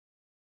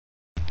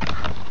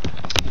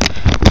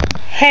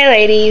Hey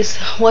ladies,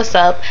 what's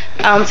up?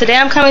 Today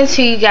I'm coming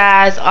to you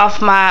guys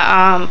off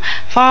my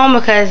phone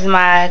because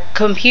my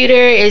computer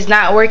is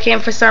not working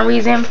for some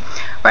reason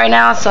right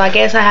now, so I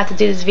guess I have to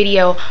do this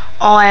video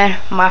on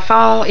my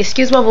phone.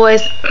 Excuse my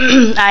voice.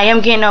 I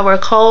am getting over a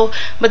cold,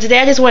 but today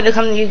I just wanted to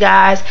come to you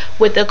guys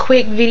with a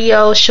quick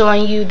video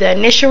showing you the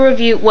initial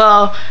review,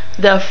 well,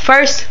 the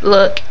first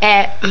look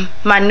at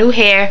my new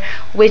hair,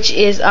 which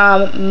is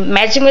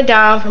Magic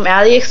Madame from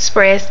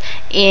Aliexpress,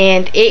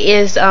 and it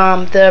is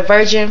the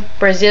Virgin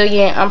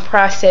Brazilian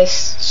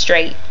Unprocessed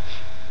Straight.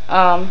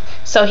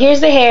 So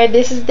here's the hair.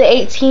 This is the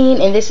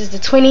 18 and this is the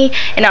 20,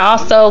 and I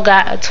also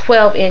got a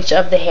 12-inch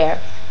of the hair.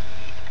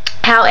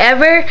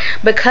 However,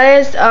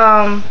 because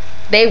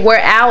they were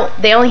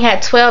out, they only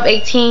had 12,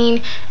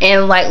 18,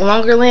 and like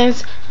longer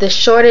lengths. The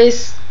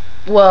shortest,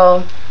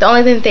 well, the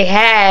only thing they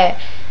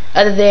had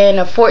other than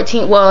a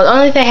 14, well, the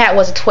only thing they had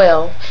was a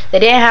 12. They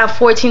didn't have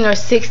 14 or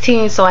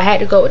 16, so I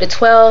had to go with the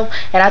 12.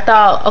 And I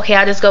thought, okay,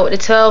 I'll just go with the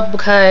 12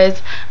 because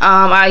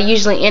I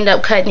usually end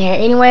up cutting hair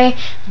anyway.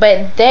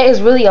 But that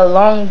is really a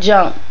long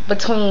jump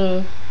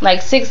between,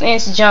 like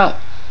 6-inch jump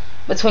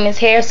between his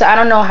hair. So I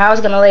don't know how I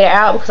was going to lay it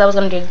out because I was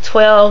going to do the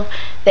 12,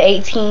 the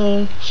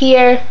 18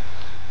 here.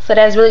 So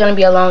that's really going to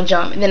be a long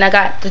jump. And then I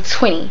got the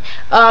 20.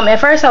 At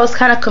first I was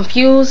kind of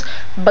confused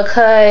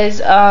because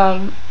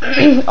on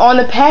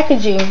the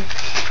packaging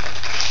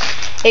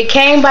it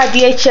came by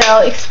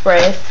DHL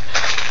Express,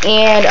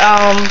 and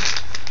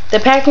the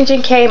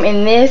packaging came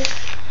in this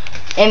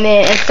and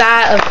then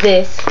inside of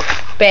this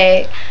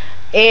bag,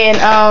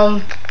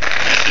 and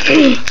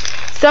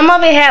some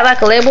of it had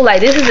like a label, like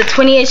this is a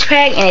 20-inch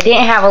pack and it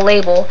didn't have a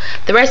label.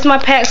 The rest of my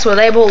packs were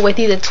labeled with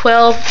either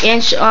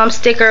 12-inch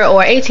sticker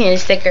or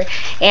 18-inch sticker,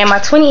 and my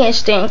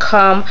 20-inch didn't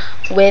come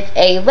with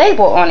a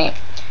label on it.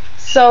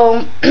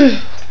 So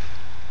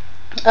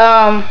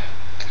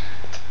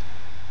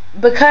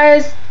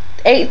because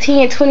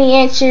 18 and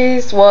 20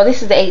 inches, well,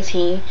 this is the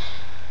 18,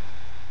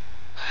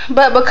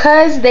 but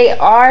because they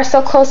are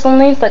so close in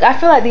length, like I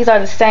feel like these are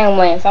the same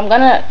length. I'm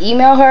gonna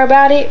email her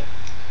about it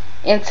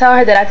and tell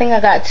her that I think I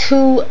got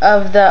two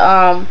of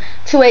the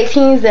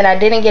 218s, that I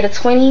didn't get a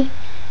 20,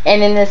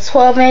 and then this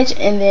 12-inch,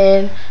 and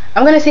then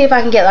I'm gonna see if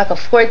I can get like a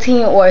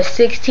 14 or a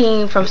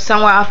 16 from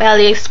somewhere off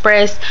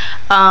AliExpress.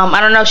 I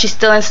don't know if she's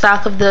still in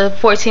stock of the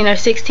 14 or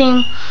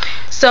 16.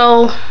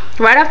 So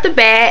right off the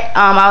bat,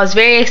 I was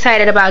very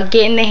excited about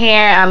getting the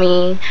hair. I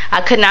mean, I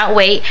could not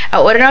wait.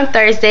 I ordered on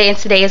Thursday and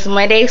today is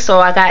Monday,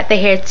 so I got the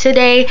hair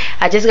today.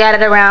 I just got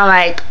it around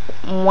like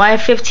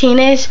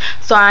 1:15ish,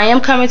 so I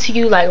am coming to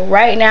you like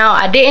right now.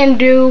 I didn't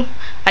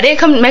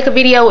come make a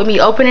video with me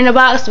opening the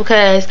box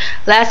because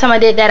last time I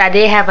did that I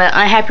did have an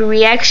unhappy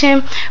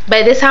reaction,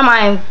 but this time I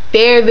am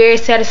very, very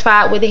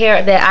satisfied with the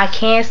hair, that I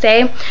can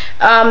say.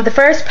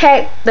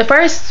 The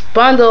first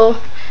bundle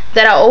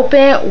that I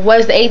opened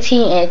was the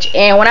 18-inch,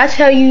 and when I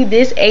tell you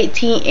this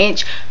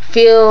 18-inch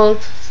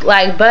feels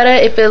like butter,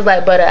 it feels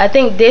like butter. I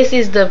think this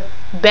is the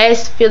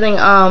best feeling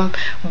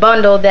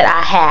bundle that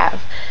I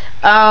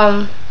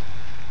have.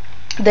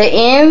 The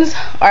ends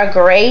are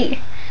great.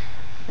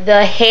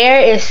 The hair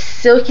is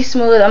silky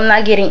smooth. I'm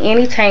not getting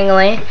any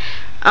tangling.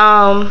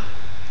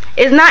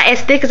 It's not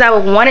as thick as I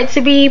would want it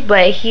to be,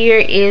 but here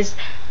is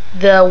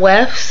the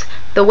wefts.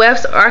 The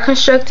wefts are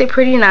constructed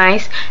pretty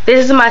nice.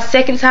 This is my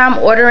second time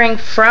ordering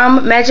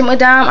from Magic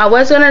Madame. I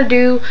was gonna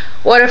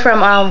order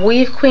from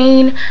Weave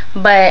Queen,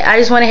 but I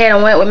just went ahead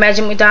and went with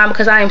Magic Madame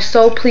because I am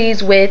so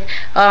pleased with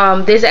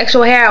this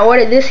actual hair. I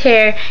ordered this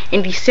hair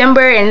in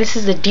December, and this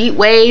is a deep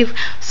wave,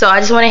 so I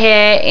just went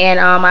ahead and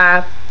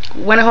I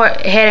went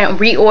ahead and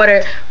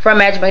reordered from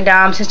Magic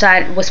Madame since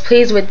I was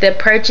pleased with the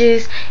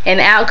purchase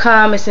and the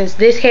outcome, and since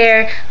this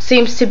hair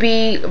seems to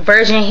be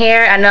virgin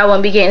hair, I know I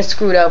won't be getting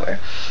screwed over.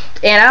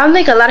 And I don't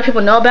think a lot of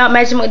people know about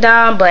Magic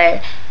Madame,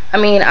 but I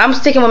mean, I'm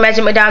sticking with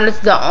Magic Madame. This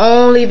is the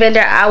only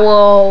vendor I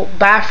will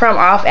buy from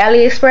off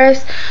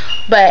AliExpress.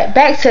 But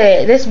back to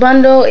it, this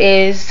bundle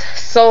is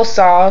so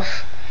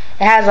soft.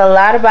 It has a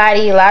lot of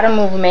body, a lot of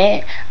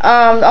movement.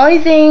 The only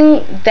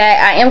thing that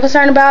I am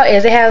concerned about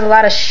is it has a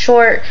lot of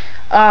short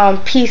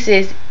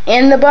pieces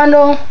in the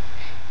bundle.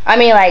 I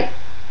mean, like,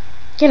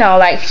 you know,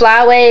 like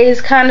flyaways,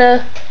 kind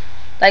of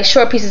like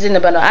short pieces in the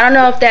bundle. I don't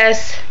know if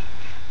that's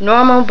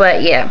normal,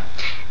 but yeah.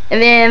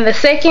 And then the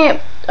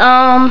second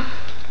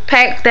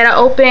pack that I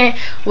opened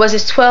was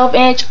this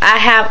 12-inch. I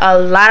have a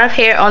lot of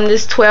hair on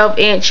this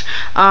 12-inch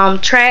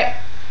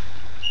track.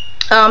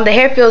 The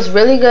hair feels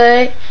really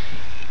good.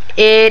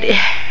 It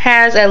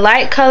has a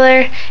light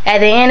color. At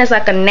the end, it's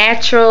like a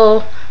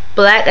natural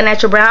black, a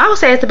natural brown. I would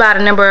say it's about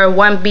a number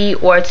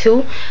 1B or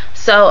 2.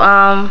 So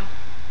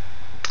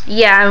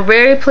yeah, I'm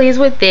very pleased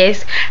with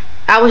this.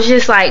 I was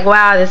just like,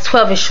 wow, this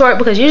 12 is short,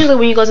 because usually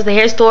when you go to the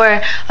hair store,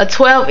 a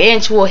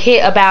 12-inch will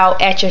hit about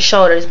at your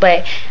shoulders,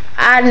 but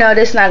I know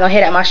this is not gonna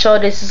hit at my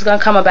shoulders. This is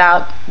gonna come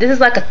about, this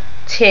is like a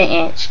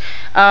 10-inch.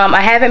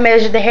 I haven't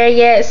measured the hair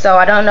yet, so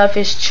I don't know if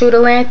it's true to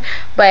length,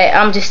 but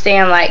I'm just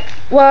saying, like,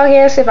 well,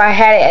 yes, if I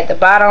had it at the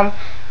bottom,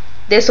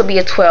 this will be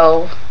a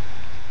 12.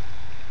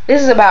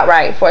 This is about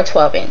right for a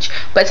 12-inch,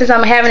 but since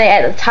I'm having it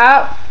at the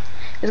top,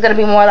 is going to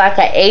be more like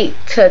an 8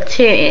 to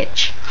 10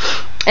 inch.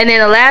 And then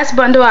the last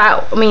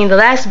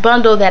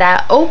bundle that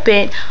I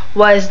opened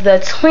was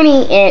the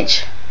 20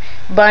 inch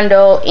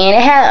bundle, and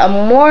it had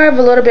more of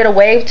a little bit of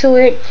wave to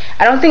it.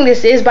 I don't think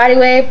this is body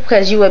wave,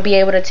 because you would be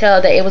able to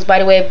tell that it was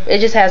body wave. It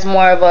just has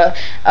more of a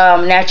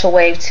natural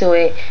wave to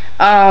it.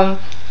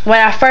 When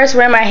I first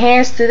ran my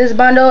hands through this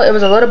bundle, it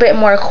was a little bit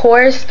more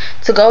coarse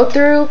to go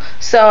through,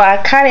 so I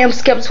kind of am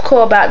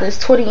skeptical about this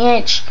 20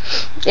 inch.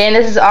 And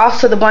this is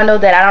also the bundle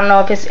that I don't know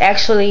if it's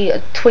actually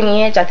a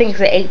 20 inch. I think it's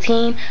an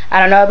 18. I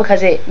don't know,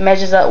 because it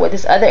measures up with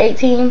this other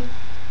 18.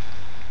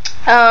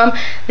 The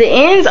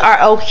ends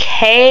are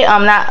okay.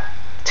 I'm not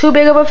too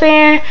big of a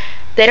fan.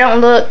 They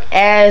don't look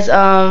as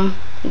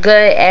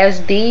good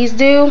as these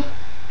do,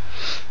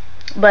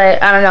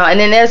 but I don't know. And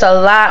then there's a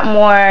lot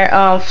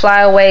more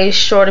flyaway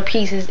shorter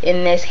pieces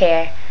in this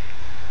hair.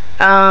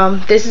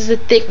 This is the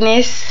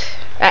thickness.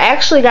 I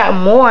actually got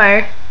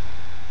more.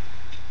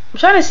 I'm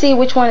trying to see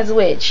which one is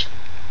which.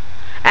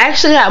 I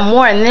actually got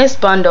more in this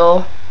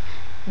bundle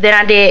than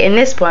I did in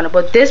this bundle,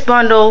 but this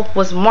bundle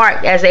was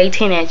marked as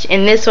 18 inch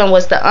and this one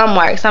was the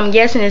unmarked, so I'm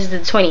guessing this is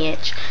the 20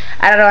 inch.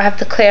 I don't know, I have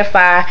to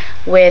clarify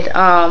with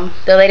the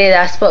lady that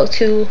I spoke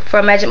to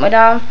for Magic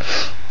Madame.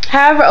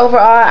 However,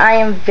 overall, I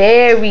am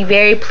very,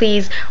 very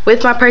pleased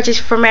with my purchase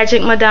from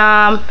Magic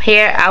Madame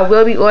hair. I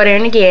will be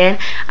ordering again.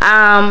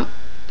 I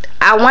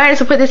wanted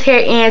to put this hair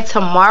in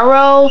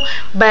tomorrow,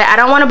 but I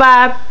don't want to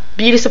buy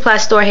beauty supply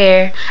store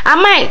hair.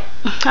 I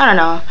don't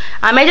know,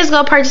 I may just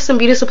go purchase some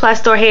beauty supply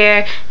store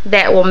hair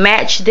that will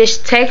match this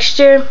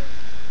texture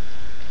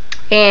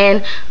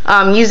and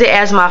use it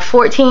as my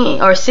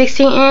 14 or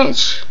 16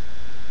 inch.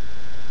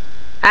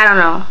 I don't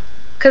know,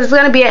 because it's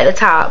going to be at the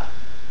top.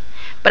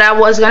 But I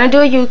was going to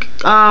do a U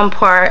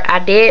part. I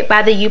did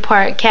buy the U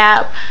part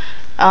cap.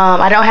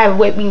 I don't have it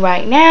with me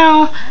right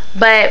now,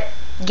 but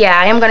yeah,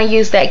 I am going to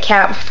use that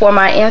cap for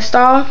my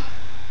install.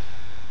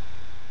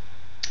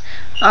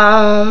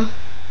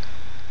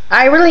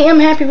 I really am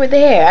happy with the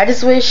hair. I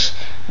just wish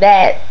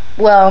that,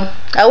 well,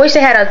 I wish they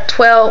had a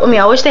 12,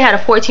 I wish they had a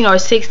 14 or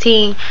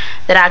 16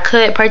 that I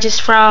could purchase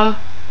from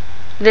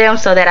them,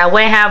 so that I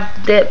wouldn't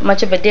have that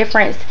much of a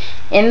difference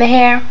in the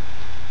hair.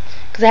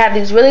 Because I have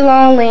these really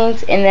long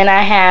lengths, and then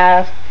I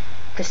have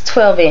this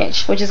 12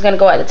 inch, which is going to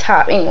go at the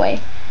top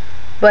anyway.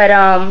 But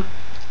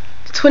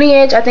 20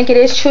 inch, I think it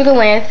is true to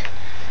length.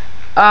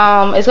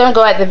 It's going to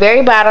go at the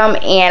very bottom,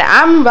 and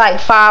I'm like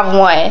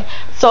 5'1",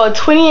 so a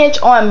 20 inch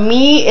on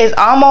me is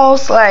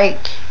almost like,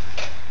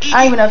 I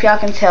don't even know if y'all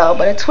can tell,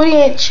 but a 20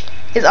 inch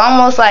is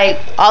almost like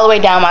all the way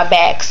down my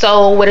back.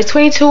 So with a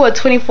 22 or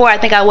 24, I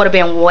think I would have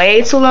been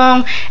way too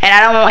long, and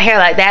I don't want hair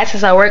like that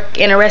since I work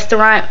in a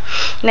restaurant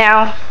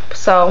now.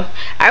 So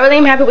I really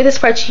am happy with this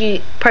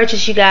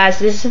purchase, you guys.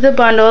 This is the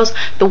bundles.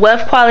 The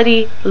weft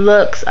quality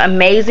looks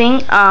amazing.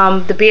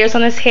 The beards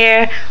on this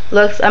hair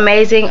looks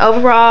amazing.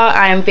 Overall,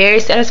 I am very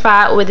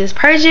satisfied with this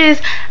purchase.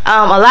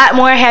 A lot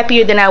more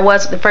happier than I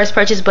was with the first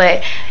purchase,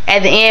 but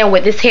at the end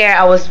with this hair,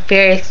 I was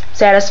very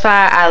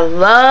satisfied. I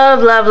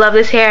love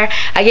this hair.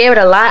 I gave it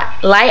a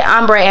light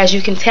ombre, as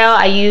you can tell.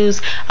 I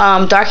use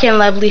Dark and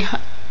Lovely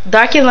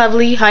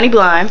Honey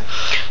Blonde.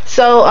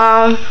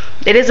 So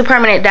it is a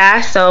permanent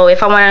dye, so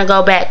if I want to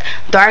go back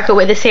darker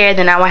with this hair,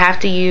 then I will have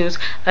to use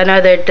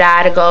another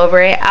dye to go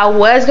over it. I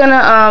was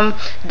gonna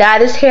dye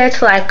this hair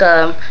to like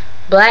a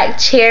black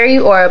cherry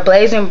or a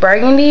blazing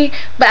burgundy,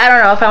 but I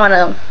don't know if I want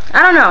to.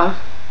 I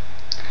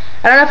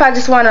don't know if I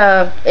just want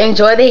to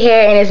enjoy the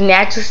hair in its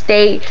natural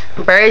state,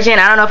 virgin.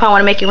 I don't know if I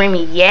want to make it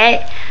remy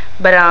yet,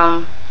 but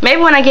maybe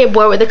when I get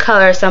bored with the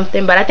color or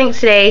something. But I think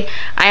today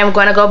I am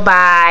going to go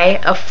buy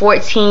a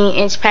 14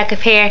 inch pack of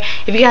hair.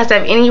 If you guys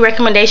have any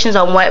recommendations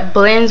on what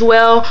blends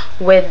well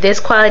with this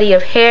quality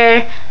of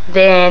hair,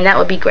 then that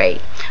would be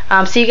great.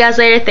 See you guys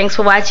later. Thanks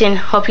for watching.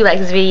 Hope you like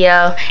this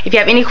video. If you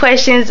have any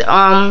questions,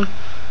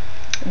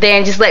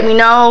 then just let me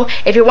know.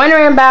 If you're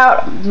wondering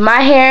about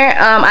my hair,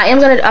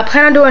 I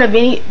plan on doing a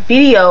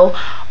video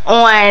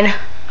on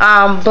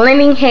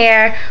blending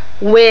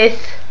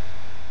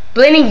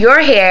your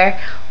hair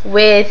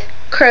with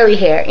curly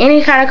hair.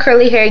 Any kind of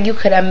curly hair you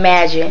could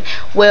imagine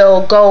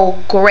will go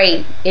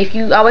great. If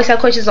you always have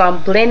questions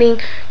on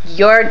blending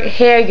your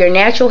hair, your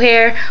natural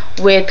hair,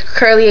 with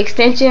curly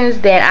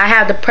extensions, then I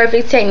have the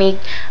perfect technique.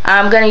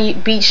 I'm going to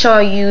be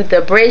showing you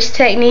the bridge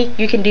technique.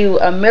 You can do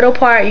a middle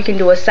part, you can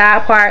do a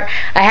side part.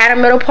 I had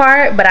a middle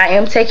part, but I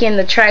am taking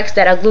the tracks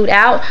that are glued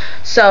out,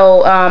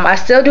 so I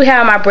still do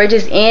have my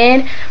bridges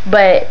in,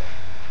 but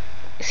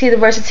see the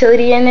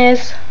versatility in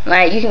this?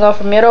 Like, you can go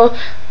from middle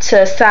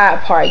to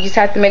side part. You just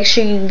have to make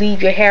sure you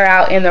leave your hair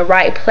out in the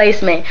right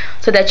placement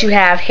so that you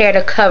have hair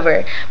to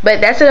cover. But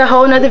that's a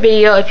whole nother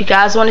video. If you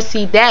guys want to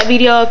see that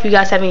video, if you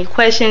guys have any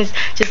questions,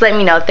 just let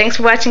me know. Thanks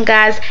for watching,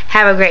 guys.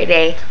 Have a great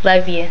day.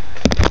 Love you.